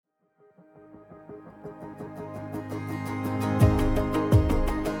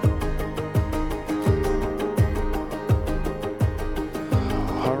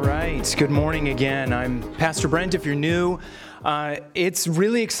right, good morning again. I'm Pastor Brent. If you're new, it's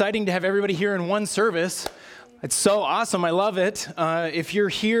really exciting to have everybody here in one service. It's so awesome. I love it. If you're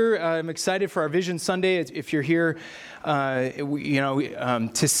here, I'm excited for our Vision Sunday. If you're here,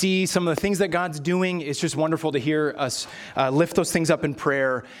 to see some of the things that God's doing, it's just wonderful to hear us lift those things up in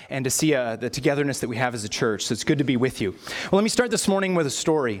prayer and to see the togetherness that we have as a church. So it's good to be with you. Well, let me start this morning with a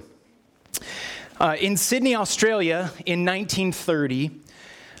story. In Sydney, Australia, in 1930,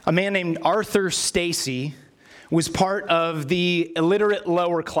 a man named Arthur Stacey was part of the illiterate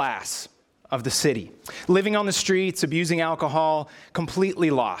lower class of the city, living on the streets, abusing alcohol, completely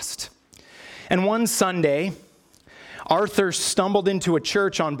lost. And one Sunday, Arthur stumbled into a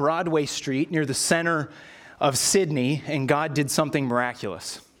church on Broadway Street near the center of Sydney, and God did something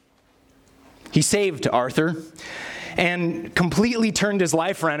miraculous. He saved Arthur and completely turned his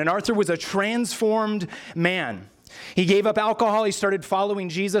life around. And Arthur was a transformed man. He gave up alcohol, he started following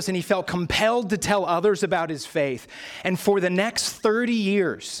Jesus, and he felt compelled to tell others about his faith. And for the next 30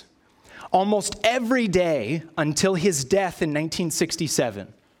 years, almost every day until his death in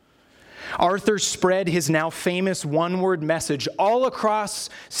 1967, Arthur spread his now famous one-word message all across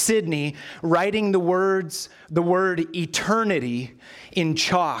Sydney, writing the word eternity in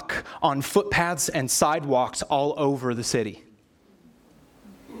chalk on footpaths and sidewalks all over the city.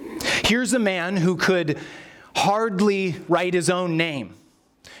 Here's a man who could hardly write his own name.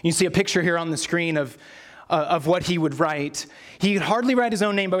 You see a picture here on the screen of what he would write. He could hardly write his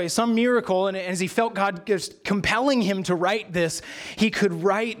own name, but by some miracle, and as he felt God just compelling him to write this, he could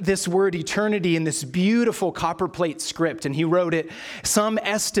write this word eternity in this beautiful copperplate script, and he wrote it. Some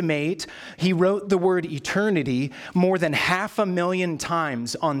estimate he wrote the word eternity more than 500,000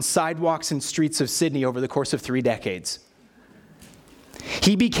 times on sidewalks and streets of Sydney over the course of 3 decades.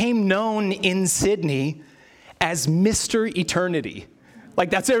 He became known in Sydney as Mr. Eternity.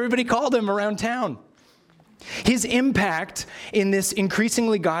 Like, that's what everybody called him around town. His impact in this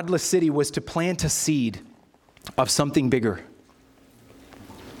increasingly godless city was to plant a seed of something bigger.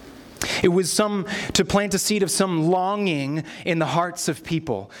 It was to plant a seed of some longing in the hearts of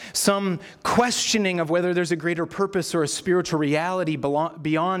people, some questioning of whether there's a greater purpose or a spiritual reality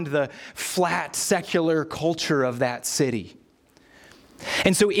beyond the flat, secular culture of that city.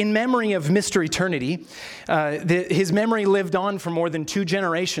 And so in memory of Mr. Eternity, his memory lived on for more than 2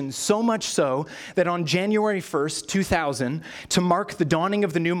 generations, so much so that on January 1st, 2000, to mark the dawning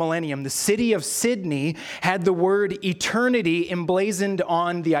of the new millennium, the city of Sydney had the word eternity emblazoned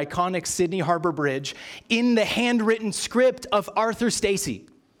on the iconic Sydney Harbour Bridge in the handwritten script of Arthur Stacey.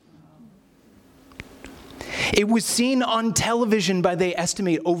 It was seen on television by, they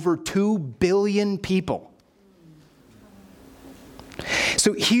estimate, over 2 billion people.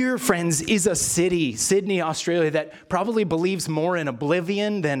 So here, friends, is a city, Sydney, Australia, that probably believes more in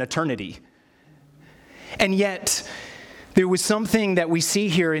oblivion than eternity. And yet, there was something that we see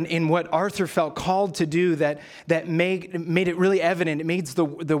here in what Arthur felt called to do that made it really evident. It made the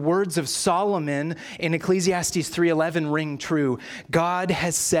words of Solomon in Ecclesiastes 3:11 ring true. God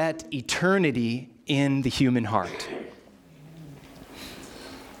has set eternity in the human heart.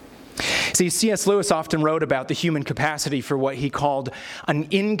 See, C.S. Lewis often wrote about the human capacity for what he called an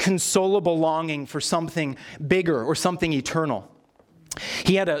inconsolable longing for something bigger or something eternal.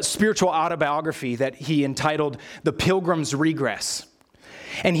 He had a spiritual autobiography that he entitled The Pilgrim's Regress.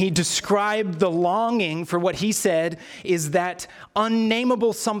 And he described the longing for what he said is that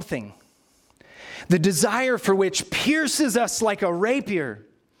unnameable something, the desire for which pierces us like a rapier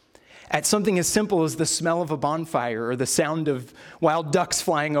at something as simple as the smell of a bonfire or the sound of wild ducks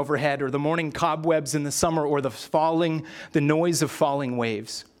flying overhead or the morning cobwebs in the summer or the noise of falling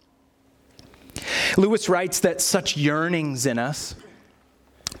waves. Lewis writes that such yearnings in us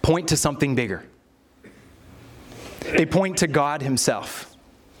point to something bigger. They point to God himself.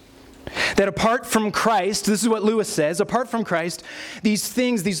 That apart from Christ, this is what Lewis says, apart from Christ, these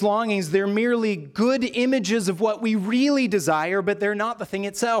things, these longings, they're merely good images of what we really desire, but they're not the thing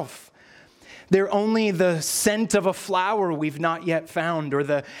itself. They're only the scent of a flower we've not yet found, or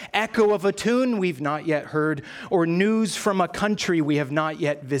the echo of a tune we've not yet heard, or news from a country we have not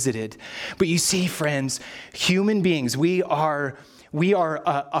yet visited. But you see, friends, human beings, we are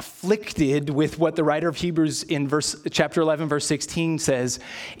afflicted with what the writer of Hebrews in chapter 11, verse 16 says,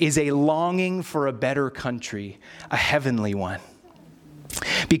 is a longing for a better country, a heavenly one.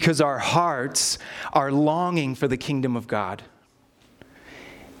 Because our hearts are longing for the kingdom of God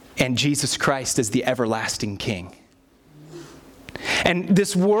and Jesus Christ as the everlasting King. And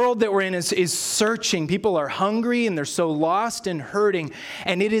this world that we're in is searching. People are hungry and they're so lost and hurting.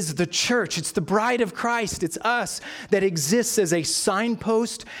 And it is the church, it's the bride of Christ, it's us that exists as a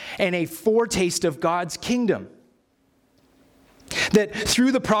signpost and a foretaste of God's kingdom. That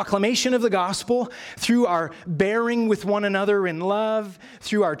through the proclamation of the gospel, through our bearing with one another in love,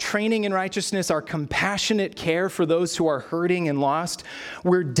 through our training in righteousness, our compassionate care for those who are hurting and lost,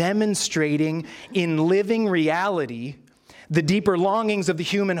 we're demonstrating in living reality the deeper longings of the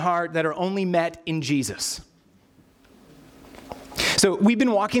human heart that are only met in Jesus. So we've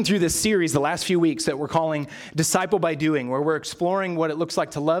been walking through this series the last few weeks that we're calling Disciple by Doing, where we're exploring what it looks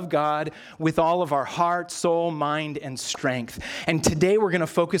like to love God with all of our heart, soul, mind, and strength. And today we're going to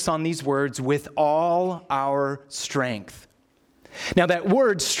focus on these words, with all our strength. Now that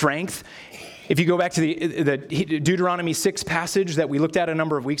word strength, if you go back to the Deuteronomy 6 passage that we looked at a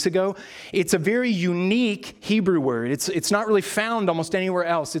number of weeks ago, it's a very unique Hebrew word. It's not really found almost anywhere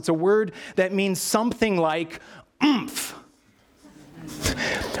else. It's a word that means something like oomph,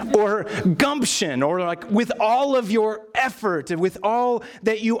 or gumption, or like with all of your effort, with all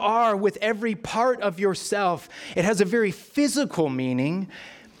that you are, with every part of yourself. It has a very physical meaning,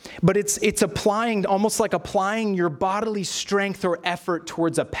 but it's applying, almost like applying your bodily strength or effort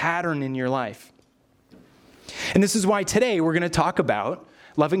towards a pattern in your life. And this is why today we're going to talk about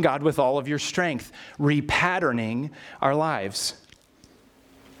loving God with all of your strength, repatterning our lives.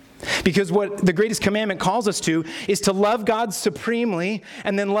 Because what the greatest commandment calls us to is to love God supremely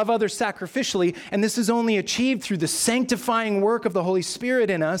and then love others sacrificially. And this is only achieved through the sanctifying work of the Holy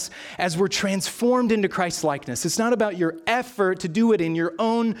Spirit in us as we're transformed into Christ's likeness. It's not about your effort to do it in your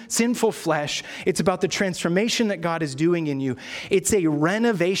own sinful flesh. It's about the transformation that God is doing in you. It's a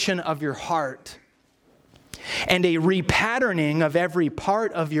renovation of your heart and a repatterning of every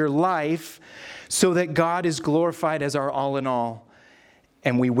part of your life so that God is glorified as our all in all,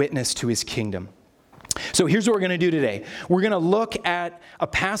 and we witness to his kingdom. So here's what we're going to do today. We're going to look at a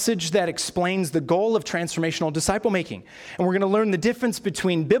passage that explains the goal of transformational disciple making. And we're going to learn the difference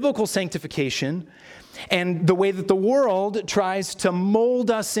between biblical sanctification and the way that the world tries to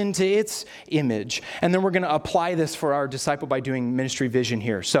mold us into its image. And then we're going to apply this for our Disciple by Doing ministry vision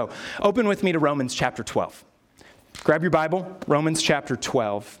here. So open with me to Romans chapter 12. Grab your Bible, Romans chapter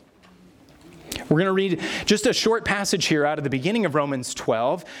 12. We're going to read just a short passage here out of the beginning of Romans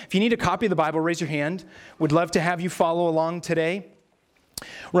 12. If you need a copy of the Bible, raise your hand. Would love to have you follow along today.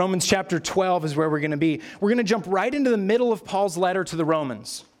 Romans chapter 12 is where we're going to be. We're going to jump right into the middle of Paul's letter to the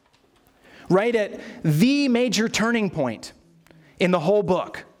Romans, right at the major turning point in the whole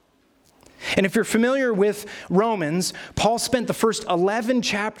book. And if you're familiar with Romans, Paul spent the first 11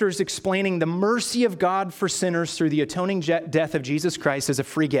 chapters explaining the mercy of God for sinners through the atoning death of Jesus Christ as a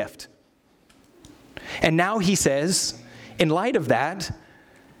free gift. And now he says, in light of that,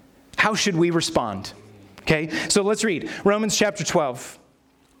 how should we respond? Okay, so let's read Romans chapter 12,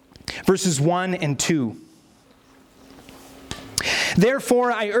 verses 1 and 2.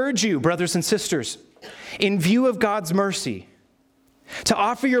 Therefore, I urge you, brothers and sisters, in view of God's mercy, to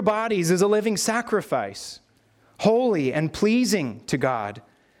offer your bodies as a living sacrifice, holy and pleasing to God.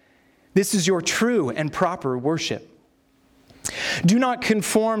 This is your true and proper worship. Do not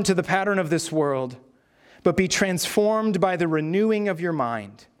conform to the pattern of this world, but be transformed by the renewing of your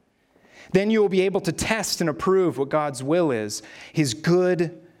mind. Then you will be able to test and approve what God's will is, his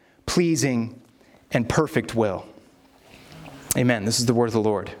good, pleasing, and perfect will. Amen. This is the word of the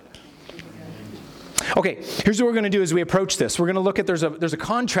Lord. Okay, here's what we're going to do as we approach this. We're going to look at, there's a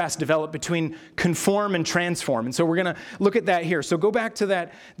contrast developed between conform and transform. And so we're going to look at that here. So go back to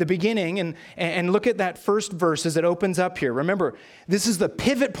the beginning and look at that first verse as it opens up here. Remember, this is the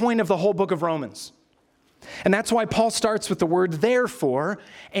pivot point of the whole book of Romans. And that's why Paul starts with the word therefore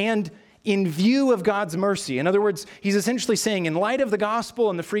and in view of God's mercy. In other words, he's essentially saying, in light of the gospel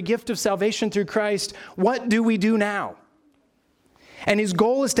and the free gift of salvation through Christ, what do we do now? And his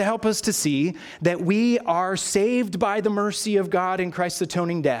goal is to help us to see that we are saved by the mercy of God in Christ's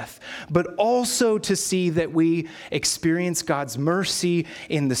atoning death, but also to see that we experience God's mercy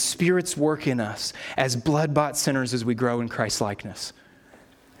in the Spirit's work in us as blood-bought sinners as we grow in Christ's likeness.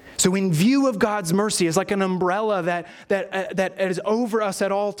 So in view of God's mercy, as like an umbrella that is over us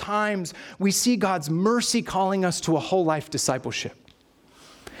at all times, we see God's mercy calling us to a whole life discipleship.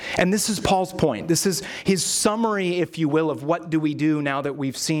 And this is Paul's point. This is his summary, if you will, of what do we do now that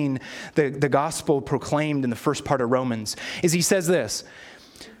we've seen the gospel proclaimed in the first part of Romans, is he says this: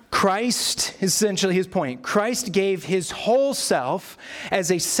 Christ, essentially his point, Christ gave his whole self as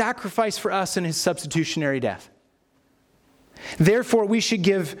a sacrifice for us in his substitutionary death. Therefore, we should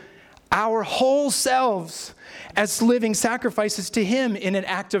give our whole selves as living sacrifices to him in an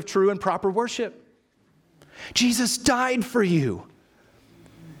act of true and proper worship. Jesus died for you.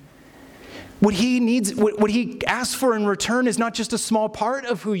 What he asks for in return is not just a small part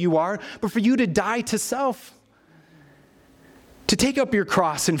of who you are, but for you to die to self, to take up your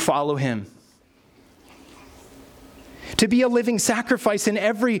cross and follow him, to be a living sacrifice in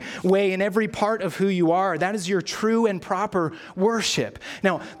every way, in every part of who you are. That is your true and proper worship.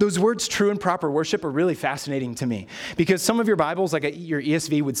 Now, those words true and proper worship are really fascinating to me because some of your Bibles, like your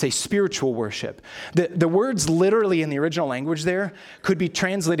ESV, would say spiritual worship. The words literally in the original language there could be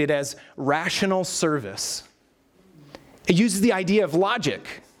translated as rational service. It uses the idea of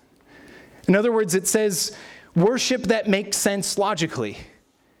logic. In other words, it says worship that makes sense logically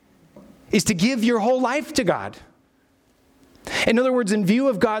is to give your whole life to God. In other words, in view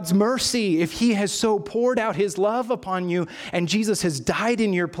of God's mercy, if he has so poured out his love upon you and Jesus has died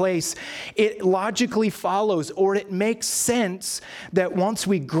in your place, it logically follows, or it makes sense that once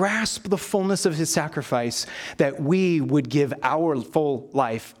we grasp the fullness of his sacrifice, that we would give our full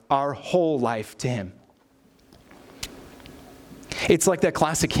life, our whole life to him. It's like that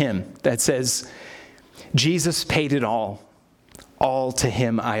classic hymn that says, Jesus paid it all to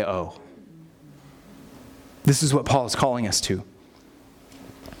him I owe. This is what Paul is calling us to.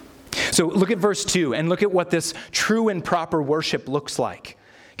 So look at verse 2 and look at what this true and proper worship looks like.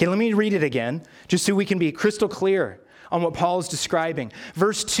 Okay, let me read it again, just so we can be crystal clear on what Paul is describing.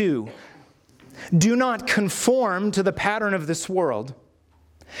 Verse 2, do not conform to the pattern of this world,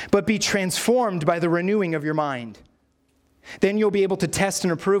 but be transformed by the renewing of your mind. Then you'll be able to test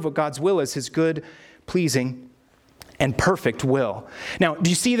and approve what God's will is, his good, pleasing, and perfect will. Now, do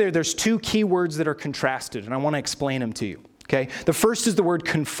you see there's two key words that are contrasted, and I want to explain them to you. Okay? The first is the word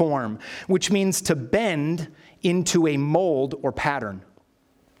conform, which means to bend into a mold or pattern.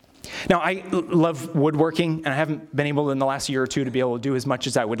 Now, I love woodworking, and I haven't been able in the last year or two to be able to do as much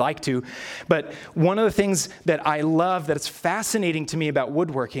as I would like to. But one of the things that I love, that is fascinating to me about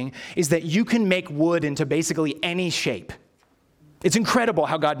woodworking, is that you can make wood into basically any shape. It's incredible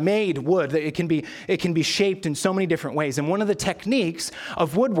how God made wood. It can be shaped in so many different ways. And one of the techniques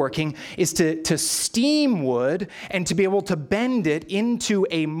of woodworking is to steam wood and to be able to bend it into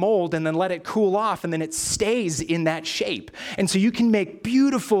a mold and then let it cool off, and then it stays in that shape. And so you can make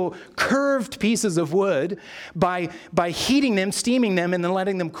beautiful curved pieces of wood by heating them, steaming them, and then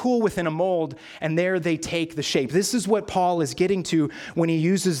letting them cool within a mold, and there they take the shape. This is what Paul is getting to when he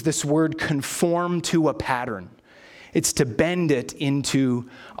uses this word conform to a pattern. It's to bend it into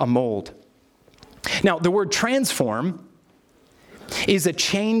a mold. Now, the word transform is a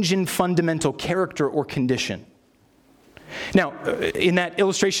change in fundamental character or condition. Now, in that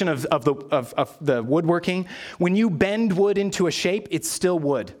illustration of the woodworking, when you bend wood into a shape, it's still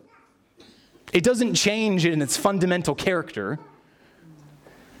wood. It doesn't change in its fundamental character.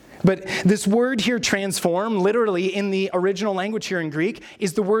 But this word here, transform, literally in the original language here in Greek,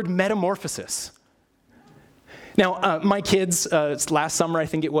 is the word metamorphosis. Now, my kids, last summer, I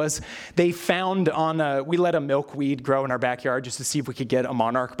think it was, they found we let a milkweed grow in our backyard just to see if we could get a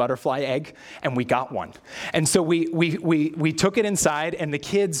monarch butterfly egg, and we got one. And so we took it inside, and the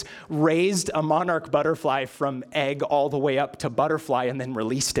kids raised a monarch butterfly from egg all the way up to butterfly and then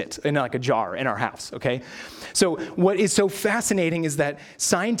released it in like a jar in our house, okay? So what is so fascinating is that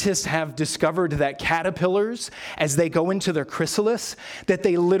scientists have discovered that caterpillars, as they go into their chrysalis, that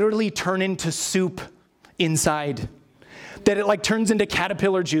they literally turn into soup inside, that it like turns into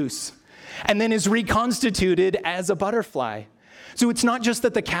caterpillar juice and then is reconstituted as a butterfly. So it's not just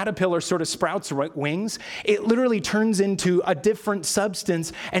that the caterpillar sort of sprouts wings, it literally turns into a different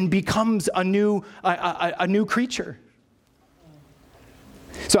substance and becomes a new creature.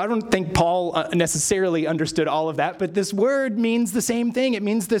 So I don't think Paul necessarily understood all of that, but this word means the same thing. It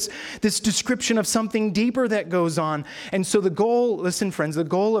means this description of something deeper that goes on. And so the goal, listen friends, the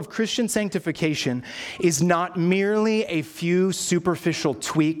goal of Christian sanctification is not merely a few superficial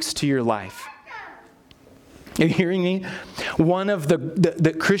tweaks to your life. Are you hearing me? One of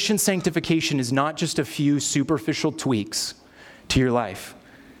the Christian sanctification is not just a few superficial tweaks to your life.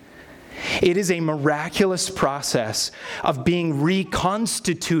 It is a miraculous process of being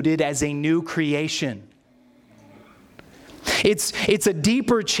reconstituted as a new creation. It's a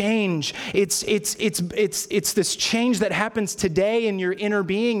deeper change. It's this change that happens today in your inner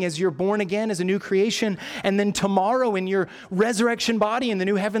being as you're born again as a new creation, and then tomorrow in your resurrection body in the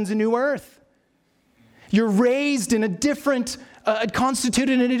new heavens and new earth. You're raised in a different,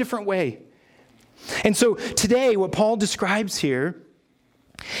 constituted in a different way. And so today, what Paul describes here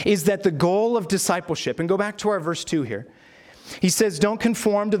is that the goal of discipleship, and go back to our verse 2 here, He says, don't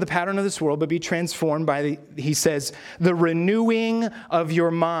conform to the pattern of this world, but be transformed by, he says, the renewing of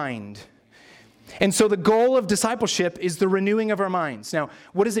your mind. And so the goal of discipleship is the renewing of our minds. Now,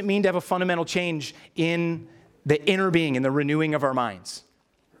 what does it mean to have a fundamental change in the inner being, in the renewing of our minds?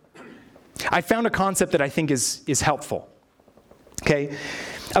 I found a concept that I think is helpful. Okay,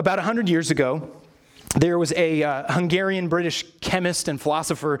 about 100 years ago, there was a Hungarian-British chemist and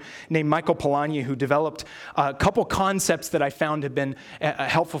philosopher named Michael Polanyi who developed a couple concepts that I found have been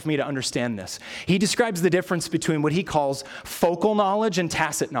helpful for me to understand this. He describes the difference between what he calls focal knowledge and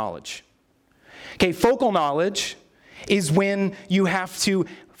tacit knowledge. Okay, focal knowledge is when you have to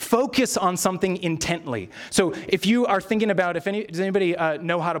focus on something intently. So if you are thinking about, does anybody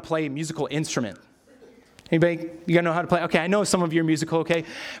know how to play a musical instrument? Anybody, you guys know how to play? Okay, I know some of you are musical, okay?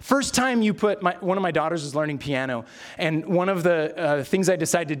 First time one of my daughters was learning piano, and one of the things I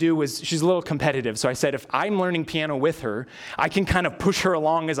decided to do was, she's a little competitive, so I said, if I'm learning piano with her, I can kind of push her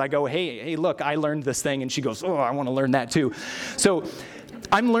along as I go, hey, look, I learned this thing, and she goes, oh, I want to learn that too. So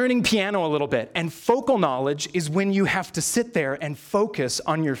I'm learning piano a little bit, and focal knowledge is when you have to sit there and focus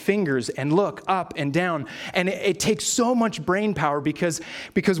on your fingers and look up and down, and it takes so much brain power because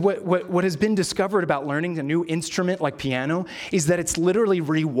what has been discovered about learning a new instrument like piano is that it's literally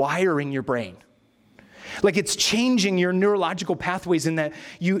rewiring your brain. Like it's changing your neurological pathways in that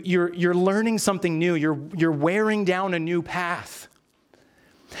you're learning something new, you're wearing down a new path.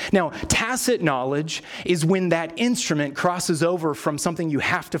 Now, tacit knowledge is when that instrument crosses over from something you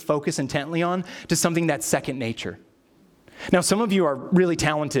have to focus intently on to something that's second nature. Now, some of you are really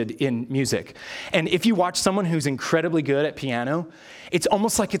talented in music, and if you watch someone who's incredibly good at piano, it's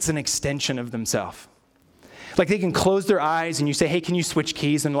almost like it's an extension of themselves. Like they can close their eyes and you say, hey, can you switch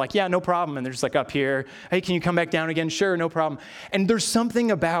keys? And they're like, yeah, no problem. And they're just like up here. Hey, can you come back down again? Sure, no problem. And there's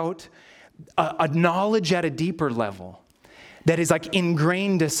something about a knowledge at a deeper level that is like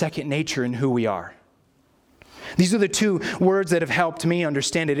ingrained as second nature in who we are. These are the two words that have helped me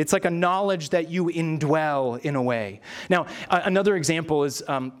understand it. It's like a knowledge that you indwell in a way. Now, another example is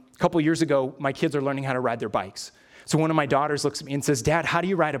a couple years ago, my kids are learning how to ride their bikes. So one of my daughters looks at me and says, Dad, how do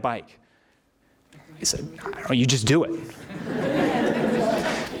you ride a bike? I said, I don't know, you just do it.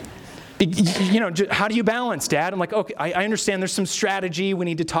 How do you balance, Dad? I'm like, okay, I understand there's some strategy we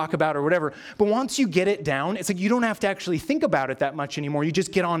need to talk about or whatever. But once you get it down, it's like you don't have to actually think about it that much anymore. You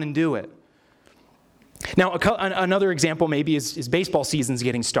just get on and do it. Now, another example maybe is baseball season's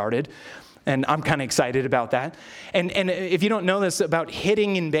getting started. And I'm kind of excited about that. And if you don't know this about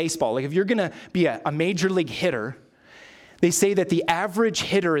hitting in baseball, like if you're going to be a major league hitter, they say that the average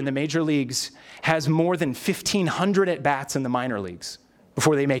hitter in the major leagues has more than 1,500 at-bats in the minor leagues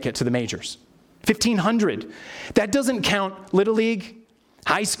before they make it to the majors. 1,500. That doesn't count Little League,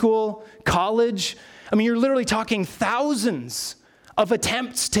 high school, college. I mean, you're literally talking thousands of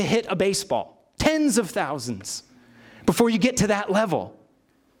attempts to hit a baseball. Tens of thousands before you get to that level.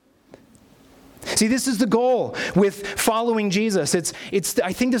 See, this is the goal with following Jesus.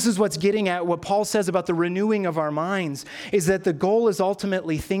 I think this is what's getting at what Paul says about the renewing of our minds, is that the goal is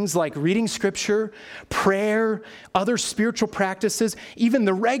ultimately things like reading scripture, prayer, other spiritual practices, even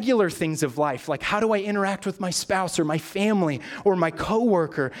the regular things of life, like how do I interact with my spouse or my family or my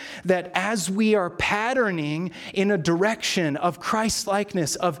coworker, that as we are patterning in a direction of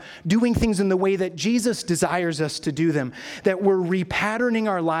Christ-likeness, of doing things in the way that Jesus desires us to do them, that we're repatterning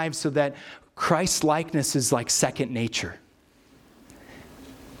our lives so that Christ-likeness is like second nature.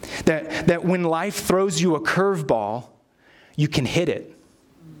 That when life throws you a curveball, you can hit it.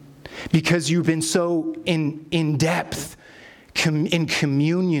 Because you've been so in depth, in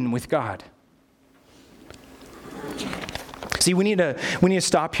communion with God. See, we need to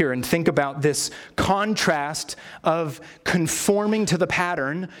stop here and think about this contrast of conforming to the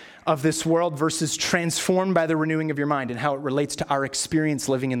pattern of this world versus transformed by the renewing of your mind and how it relates to our experience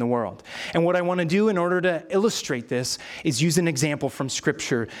living in the world. And what I want to do in order to illustrate this is use an example from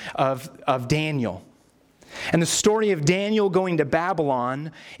Scripture of Daniel. And the story of Daniel going to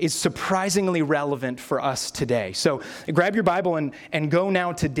Babylon is surprisingly relevant for us today. So grab your Bible and go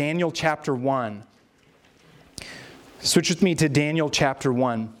now to Daniel chapter 1. Switch with me to Daniel chapter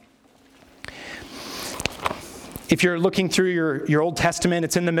 1. If you're looking through your Old Testament,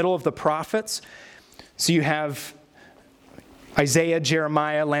 it's in the middle of the prophets. So you have Isaiah,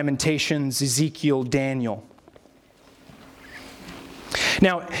 Jeremiah, Lamentations, Ezekiel, Daniel.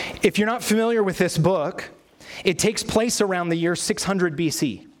 Now, if you're not familiar with this book, it takes place around the year 600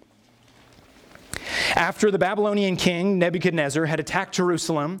 BC. After the Babylonian king, Nebuchadnezzar, had attacked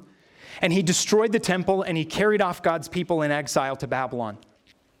Jerusalem, and he destroyed the temple, and he carried off God's people in exile to Babylon.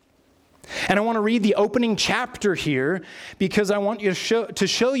 And I want to read the opening chapter here because I want you to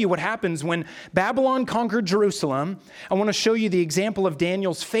show you what happens when Babylon conquered Jerusalem. I want to show you the example of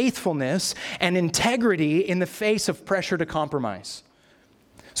Daniel's faithfulness and integrity in the face of pressure to compromise.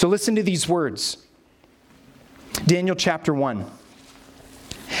 So listen to these words. Daniel chapter 1.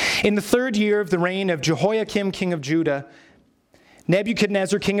 In the 3rd year of the reign of Jehoiakim, king of Judah,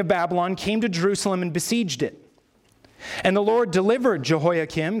 Nebuchadnezzar, king of Babylon, came to Jerusalem and besieged it. And the Lord delivered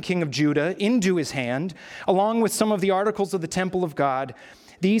Jehoiakim, king of Judah, into his hand, along with some of the articles of the temple of God.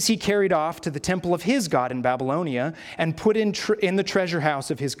 These he carried off to the temple of his God in Babylonia and put in the treasure house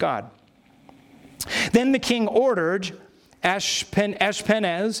of his God. Then the king ordered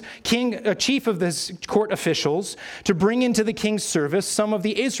Ashpenaz, chief of the court officials, to bring into the king's service some of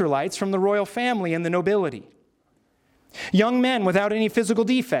the Israelites from the royal family and the nobility. Young men without any physical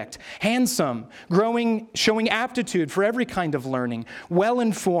defect, handsome, showing aptitude for every kind of learning,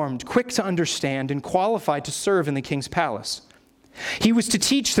 well-informed, quick to understand, and qualified to serve in the king's palace. He was to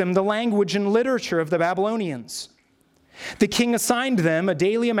teach them the language and literature of the Babylonians. The king assigned them a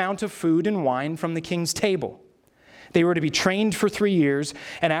daily amount of food and wine from the king's table. They were to be trained for 3 years,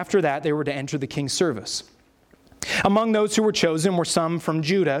 and after that they were to enter the king's service. Among those who were chosen were some from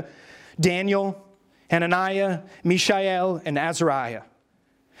Judah: Daniel, Hananiah, Mishael, and Azariah.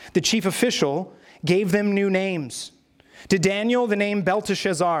 The chief official gave them new names. To Daniel, the name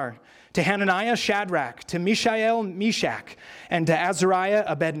Belteshazzar. To Hananiah, Shadrach. To Mishael, Meshach. And to Azariah,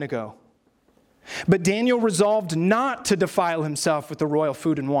 Abednego. But Daniel resolved not to defile himself with the royal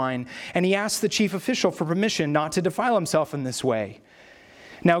food and wine, and he asked the chief official for permission not to defile himself in this way.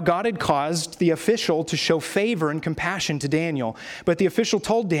 Now God had caused the official to show favor and compassion to Daniel. But the official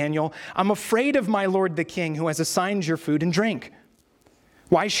told Daniel, "I'm afraid of my lord the king, who has assigned your food and drink.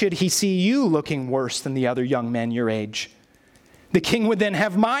 Why should he see you looking worse than the other young men your age? The king would then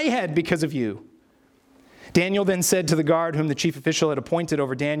have my head because of you." Daniel then said to the guard whom the chief official had appointed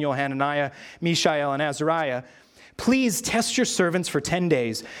over Daniel, Hananiah, Mishael, and Azariah, "Please test your servants for 10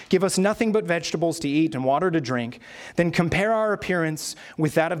 days. Give us nothing but vegetables to eat and water to drink. Then compare our appearance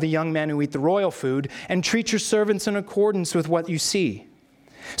with that of the young men who eat the royal food, and treat your servants in accordance with what you see."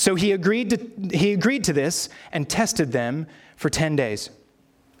 So he agreed to this and tested them for 10 days.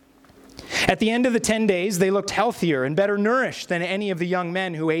 At the end of the 10 days, they looked healthier and better nourished than any of the young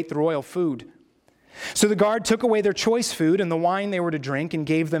men who ate the royal food. So the guard took away their choice food and the wine they were to drink and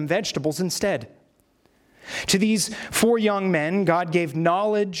gave them vegetables instead. To these 4 young men, God gave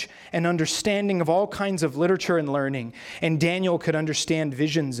knowledge and understanding of all kinds of literature and learning, and Daniel could understand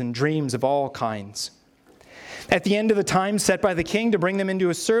visions and dreams of all kinds. At the end of the time set by the king to bring them into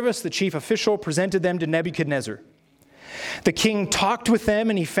his service, the chief official presented them to Nebuchadnezzar. The king talked with them,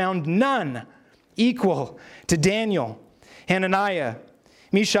 and he found none equal to Daniel, Hananiah,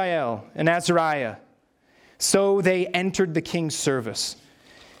 Mishael, and Azariah. So they entered the king's service.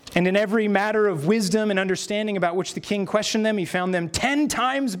 And in every matter of wisdom and understanding about which the king questioned them, he found them 10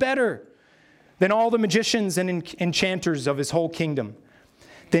 times better than all the magicians and enchanters of his whole kingdom.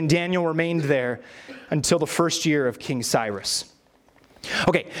 Then Daniel remained there until the 1st year of King Cyrus.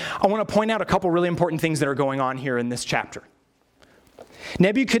 Okay, I want to point out a couple really important things that are going on here in this chapter.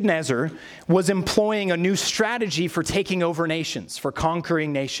 Nebuchadnezzar was employing a new strategy for taking over nations, for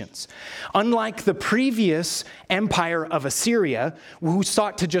conquering nations. Unlike the previous empire of Assyria, who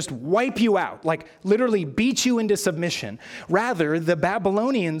sought to just wipe you out, like literally beat you into submission, rather, the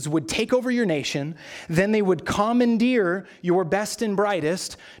Babylonians would take over your nation, then they would commandeer your best and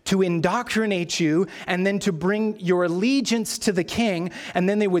brightest to indoctrinate you, and then to bring your allegiance to the king, and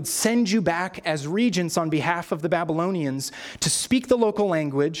then they would send you back as regents on behalf of the Babylonians to speak the local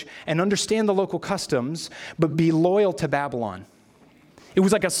language and understand the local customs, but be loyal to Babylon. It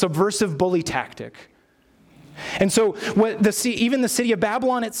was like a subversive bully tactic. And so even the city of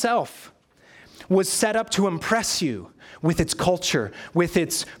Babylon itself was set up to impress you with its culture, with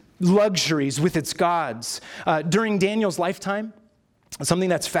its luxuries, with its gods. During Daniel's lifetime, something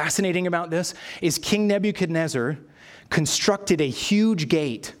that's fascinating about this is King Nebuchadnezzar constructed a huge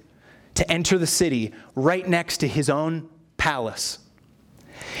gate to enter the city right next to his own palace.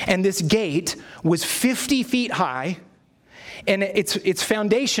 And this gate was 50 feet high, and its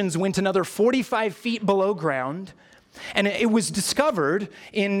foundations went another 45 feet below ground. And it was discovered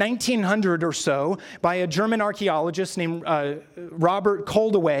in 1900 or so by a German archaeologist named Robert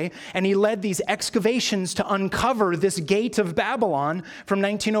Koldewey, and he led these excavations to uncover this gate of Babylon from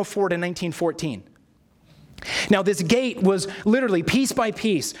 1904 to 1914. Now, this gate was literally piece by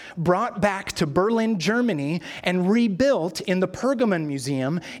piece brought back to Berlin, Germany, and rebuilt in the Pergamon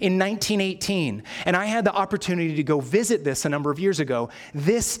Museum in 1918. And I had the opportunity to go visit this a number of years ago.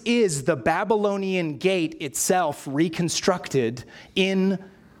 This is the Babylonian gate itself reconstructed in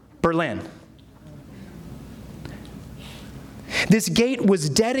Berlin. This gate was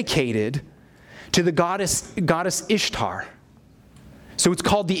dedicated to the goddess Ishtar. So it's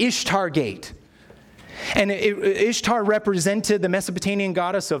called the Ishtar Gate. And Ishtar represented the Mesopotamian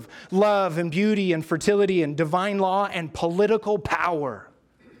goddess of love and beauty and fertility and divine law and political power.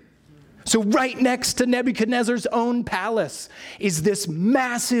 So right next to Nebuchadnezzar's own palace is this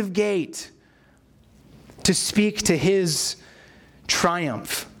massive gate to speak to his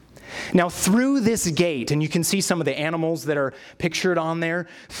triumph. Now, through this gate, and you can see some of the animals that are pictured on there,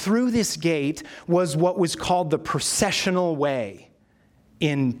 through this gate was what was called the processional way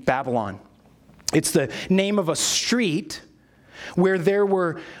in Babylon. It's the name of a street where there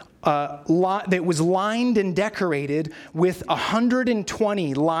were that was lined and decorated with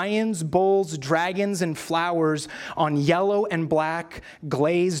 120 lions, bulls, dragons, and flowers on yellow and black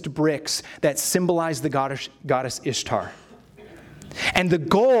glazed bricks that symbolize the goddess Ishtar. And the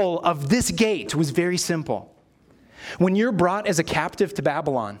goal of this gate was very simple. When you're brought as a captive to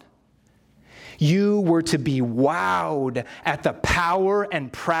Babylon, you were to be wowed at the power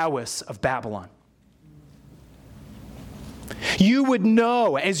and prowess of Babylon. You would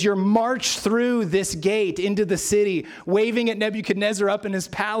know as you're marched through this gate into the city, waving at Nebuchadnezzar up in his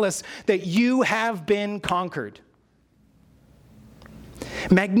palace, that you have been conquered.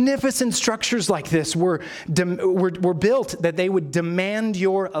 Magnificent structures like this were built that they would demand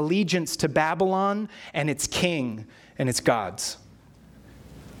your allegiance to Babylon and its king and its gods.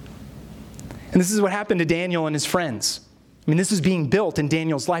 And this is what happened to Daniel and his friends. I mean, this was being built in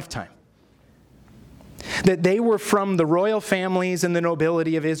Daniel's lifetime. That they were from the royal families and the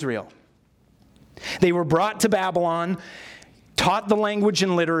nobility of Israel. They were brought to Babylon, taught the language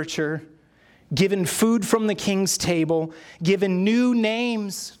and literature, given food from the king's table, given new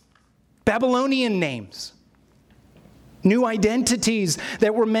names, Babylonian names, new identities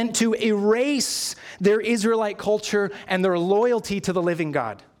that were meant to erase their Israelite culture and their loyalty to the living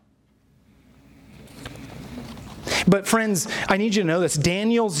God. But friends, I need you to know this.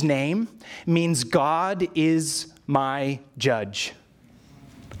 Daniel's name means God is my judge.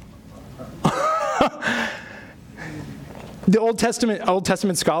 The Old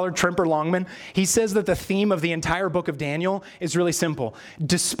Testament scholar, Tremper Longman, he says that the theme of the entire book of Daniel is really simple.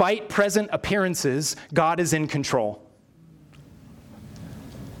 Despite present appearances, God is in control.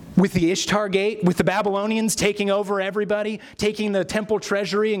 With the Ishtar Gate, with the Babylonians taking over everybody, taking the temple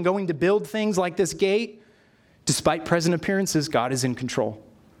treasury and going to build things like this gate, despite present appearances, God is in control.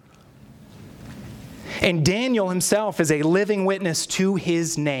 And Daniel himself is a living witness to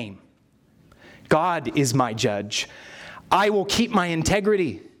his name. God is my judge. I will keep my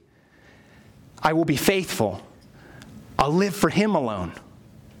integrity. I will be faithful. I'll live for him alone.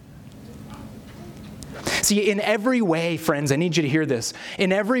 See, in every way, friends, I need you to hear this.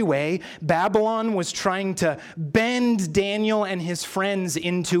 In every way, Babylon was trying to bend Daniel and his friends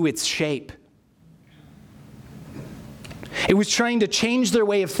into its shape. It was trying to change their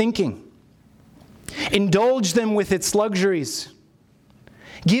way of thinking, indulge them with its luxuries,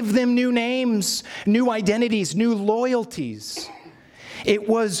 give them new names, new identities, new loyalties. It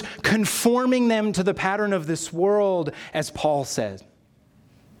was conforming them to the pattern of this world, as Paul said.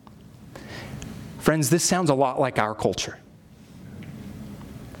 Friends, this sounds a lot like our culture.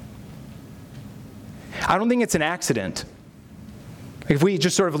 I don't think it's an accident. If we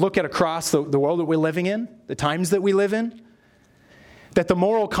just sort of look at across the world that we're living in, the times that we live in, that the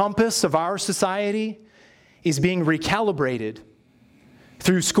moral compass of our society is being recalibrated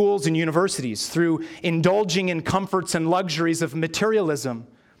through schools and universities, through indulging in comforts and luxuries of materialism,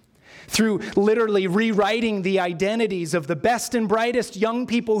 through literally rewriting the identities of the best and brightest young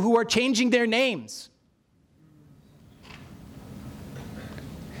people who are changing their names,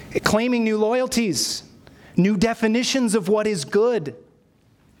 claiming new loyalties, new definitions of what is good.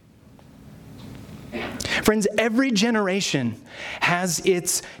 Friends, every generation has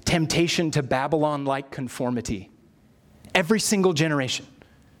its temptation to Babylon-like conformity. Every single generation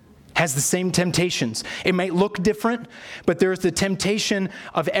has the same temptations. It might look different, but there's the temptation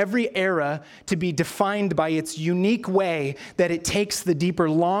of every era to be defined by its unique way that it takes the deeper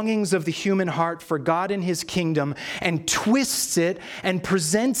longings of the human heart for God and his kingdom and twists it and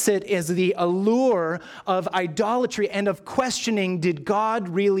presents it as the allure of idolatry and of questioning, did God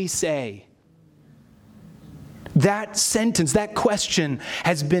really say? That sentence, that question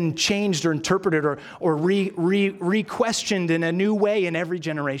has been changed or interpreted or re-questioned in a new way in every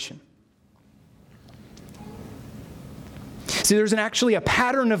generation. See, there's actually a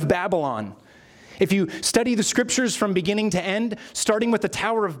pattern of Babylon. If you study the scriptures from beginning to end, starting with the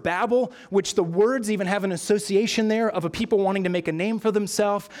Tower of Babel, which the words even have an association there of a people wanting to make a name for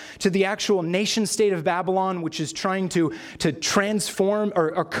themselves, to the actual nation state of Babylon, which is trying to transform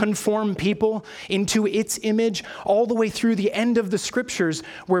or conform people into its image, all the way through the end of the scriptures,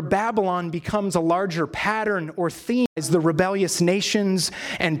 where Babylon becomes a larger pattern or theme as the rebellious nations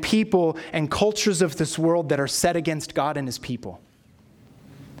and people and cultures of this world that are set against God and his people.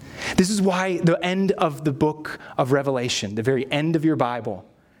 This is why the end of the book of Revelation, the very end of your Bible,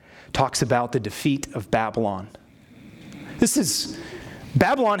 talks about the defeat of Babylon.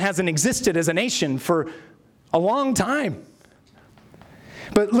 Babylon hasn't existed as a nation for a long time.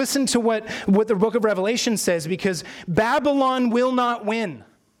 But listen to what the book of Revelation says, because Babylon will not win.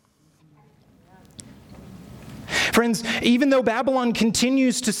 Friends, even though Babylon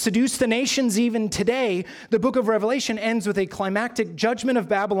continues to seduce the nations even today, the book of Revelation ends with a climactic judgment of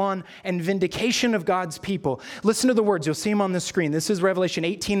Babylon and vindication of God's people. Listen to the words. You'll see them on the screen. This is Revelation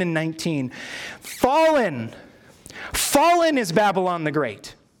 18 and 19. Fallen is Babylon the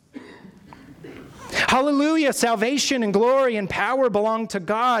Great. Hallelujah, salvation and glory and power belong to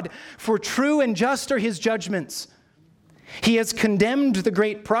God, for true and just are his judgments. He has condemned the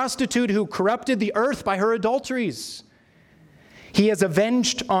great prostitute who corrupted the earth by her adulteries. He has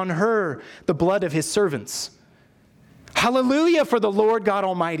avenged on her the blood of his servants. Hallelujah, for the Lord God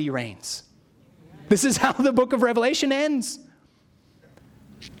Almighty reigns. This is how the book of Revelation ends.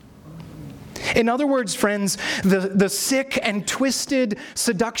 In other words, friends, the sick and twisted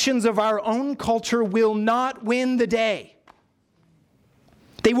seductions of our own culture will not win the day.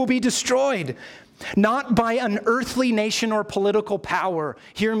 They will be destroyed. Not by an earthly nation or political power.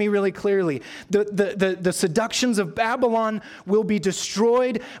 Hear me really clearly. The seductions of Babylon will be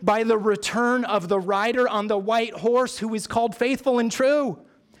destroyed by the return of the rider on the white horse who is called faithful and true.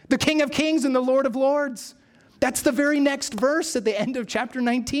 The King of Kings and the Lord of Lords. That's the very next verse at the end of chapter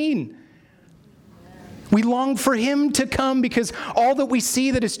 19. We long for him to come because all that we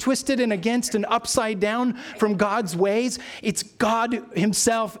see that is twisted and against and upside down from God's ways, it's God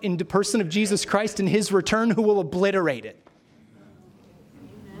himself in the person of Jesus Christ in his return who will obliterate it.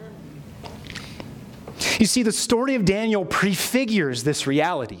 You see, the story of Daniel prefigures this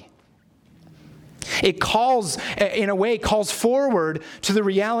reality. It calls forward to the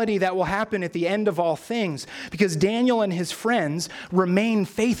reality that will happen at the end of all things, because Daniel and his friends remain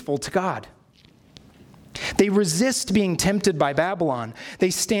faithful to God. They resist being tempted by Babylon. They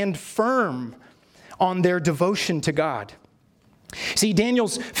stand firm on their devotion to God. See,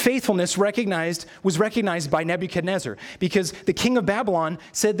 Daniel's faithfulness was recognized by Nebuchadnezzar, because the king of Babylon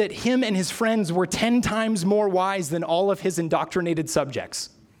said that him and his friends were 10 times more wise than all of his indoctrinated subjects.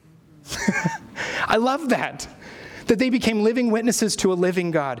 I love that they became living witnesses to a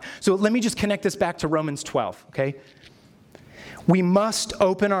living God. So let me just connect this back to Romans 12, okay? We must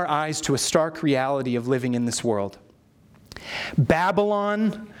open our eyes to a stark reality of living in this world.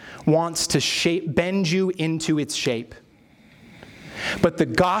 Babylon wants to bend you into its shape. But the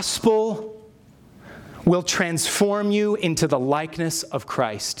gospel will transform you into the likeness of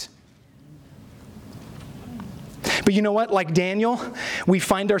Christ. But you know what? Like Daniel, we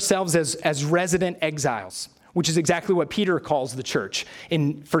find ourselves as resident exiles, which is exactly what Peter calls the church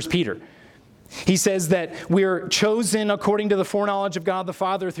in 1 Peter. He says that we're chosen according to the foreknowledge of God the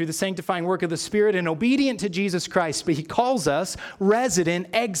Father through the sanctifying work of the Spirit and obedient to Jesus Christ. But he calls us resident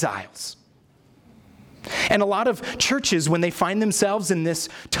exiles. And a lot of churches, when they find themselves in this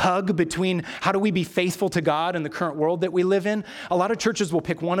tug between how do we be faithful to God in the current world that we live in, a lot of churches will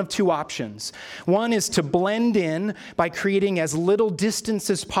pick one of two options. One is to blend in by creating as little distance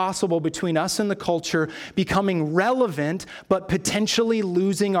as possible between us and the culture, becoming relevant, but potentially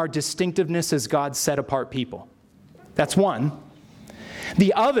losing our distinctiveness as God's set-apart people. That's one.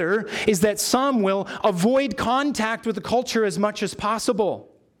 The other is that some will avoid contact with the culture as much as possible.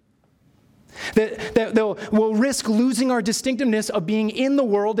 That we'll risk losing our distinctiveness of being in the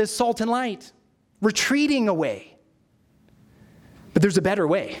world as salt and light, retreating away. But there's a better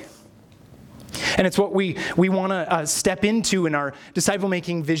way. And it's what we want to step into in our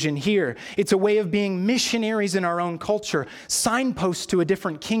disciple-making vision here. It's a way of being missionaries in our own culture, signposts to a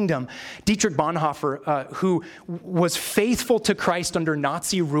different kingdom. Dietrich Bonhoeffer, who was faithful to Christ under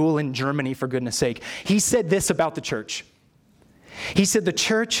Nazi rule in Germany, for goodness sake, he said this about the church. He said the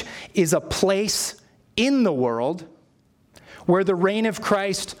church is a place in the world where the reign of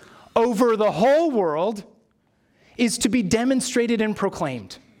Christ over the whole world is to be demonstrated and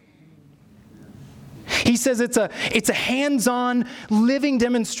proclaimed. He says it's a hands-on, living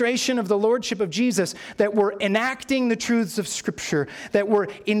demonstration of the lordship of Jesus, that we're enacting the truths of Scripture, that we're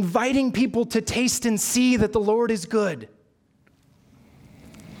inviting people to taste and see that the Lord is good.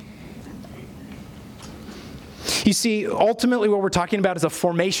 You see, ultimately what we're talking about is a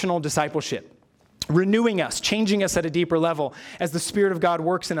formational discipleship, renewing us, changing us at a deeper level as the Spirit of God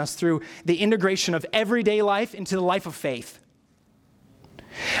works in us through the integration of everyday life into the life of faith.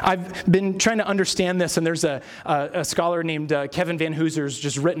 I've been trying to understand this, and there's a scholar named Kevin Van Hooser's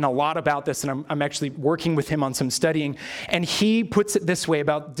just written a lot about this, and I'm actually working with him on some studying, and he puts it this way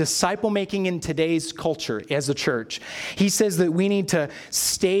about disciple making in today's culture as a church. He says that we need to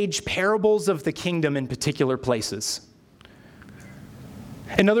stage parables of the kingdom in particular places.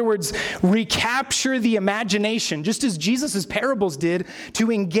 In other words, recapture the imagination, just as Jesus' parables did, to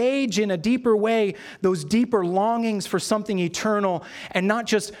engage in a deeper way those deeper longings for something eternal, and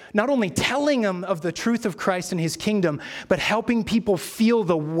not only telling them of the truth of Christ and his kingdom, but helping people feel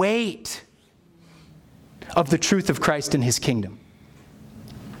the weight of the truth of Christ and his kingdom.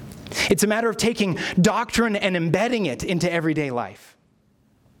 It's a matter of taking doctrine and embedding it into everyday life.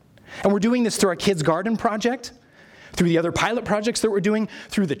 And we're doing this through our Kids Garden project, through the other pilot projects that we're doing,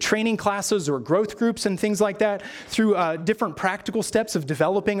 through the training classes or growth groups and things like that, through different practical steps of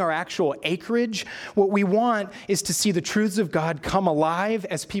developing our actual acreage. What we want is to see the truths of God come alive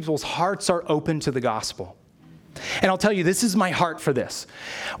as people's hearts are open to the gospel. And I'll tell you, this is my heart for this.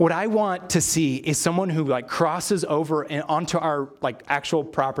 What I want to see is someone who crosses over and onto our actual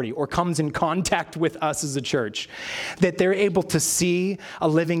property or comes in contact with us as a church, that they're able to see a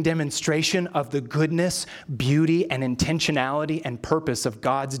living demonstration of the goodness, beauty, and intentionality and purpose of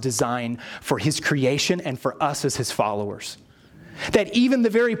God's design for his creation and for us as his followers. That even the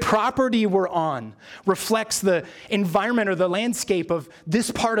very property we're on reflects the environment or the landscape of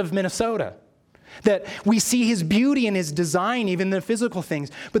this part of Minnesota. That we see his beauty and his design, even the physical things.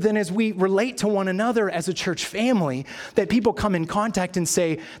 But then as we relate to one another as a church family, that people come in contact and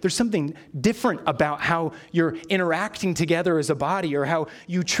say, there's something different about how you're interacting together as a body or how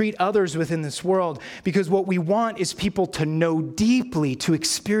you treat others within this world. Because what we want is people to know deeply, to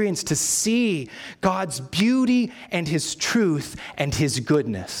experience, to see God's beauty and his truth and his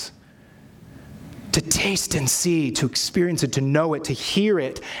goodness. To taste and see, to experience it, to know it, to hear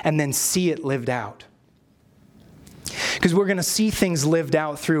it, and then see it lived out. Because we're going to see things lived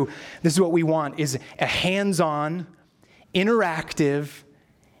out through, this is what we want, is a hands-on, interactive,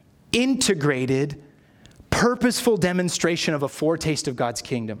 integrated, purposeful demonstration of a foretaste of God's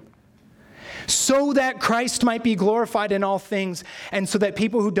kingdom. So that Christ might be glorified in all things, and so that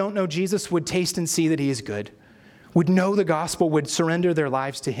people who don't know Jesus would taste and see that he is good, would know the gospel, would surrender their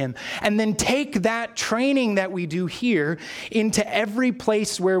lives to him, and then take that training that we do here into every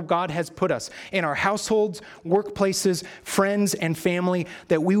place where God has put us, in our households, workplaces, friends, and family,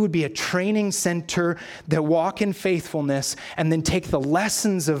 that we would be a training center that walk in faithfulness, and then take the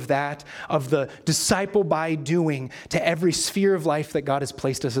lessons of that, of the disciple by doing, to every sphere of life that God has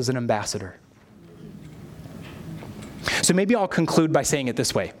placed us as an ambassador. So maybe I'll conclude by saying it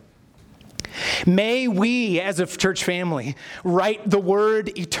this way. May we, as a church family, write the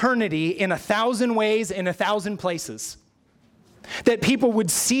word eternity in 1,000 ways in 1,000 places. That people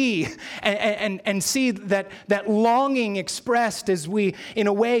would see and see that longing expressed as we, in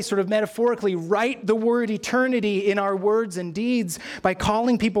a way, sort of metaphorically, write the word eternity in our words and deeds by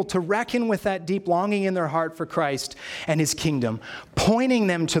calling people to reckon with that deep longing in their heart for Christ and his kingdom, pointing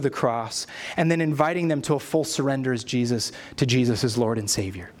them to the cross, and then inviting them to a full surrender to Jesus as Lord and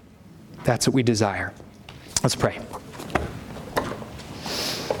Savior. That's what we desire. Let's pray.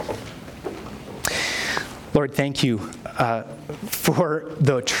 Lord, thank you for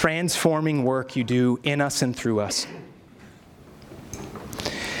the transforming work you do in us and through us.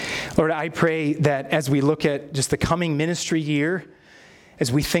 Lord, I pray that as we look at just the coming ministry year,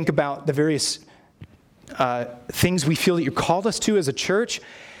 as we think about the various things we feel that you called us to as a church,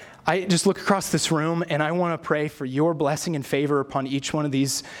 I just look across this room and I want to pray for your blessing and favor upon each one of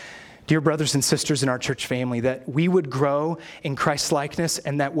these dear brothers and sisters in our church family, that we would grow in Christ's likeness,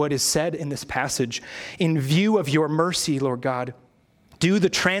 and that what is said in this passage, in view of your mercy, Lord God, do the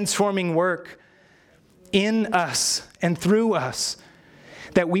transforming work in us and through us,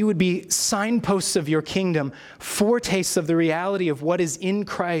 that we would be signposts of your kingdom, foretastes of the reality of what is in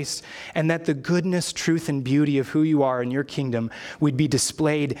Christ, and that the goodness, truth, and beauty of who you are in your kingdom would be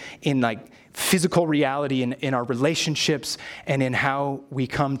displayed in physical reality in our relationships and in how we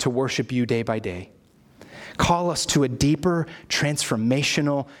come to worship you day by day. Call us to a deeper,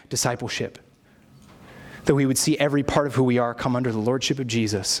 transformational discipleship. that we would see every part of who we are come under the lordship of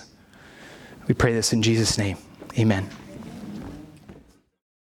Jesus. We pray this in Jesus' name. Amen.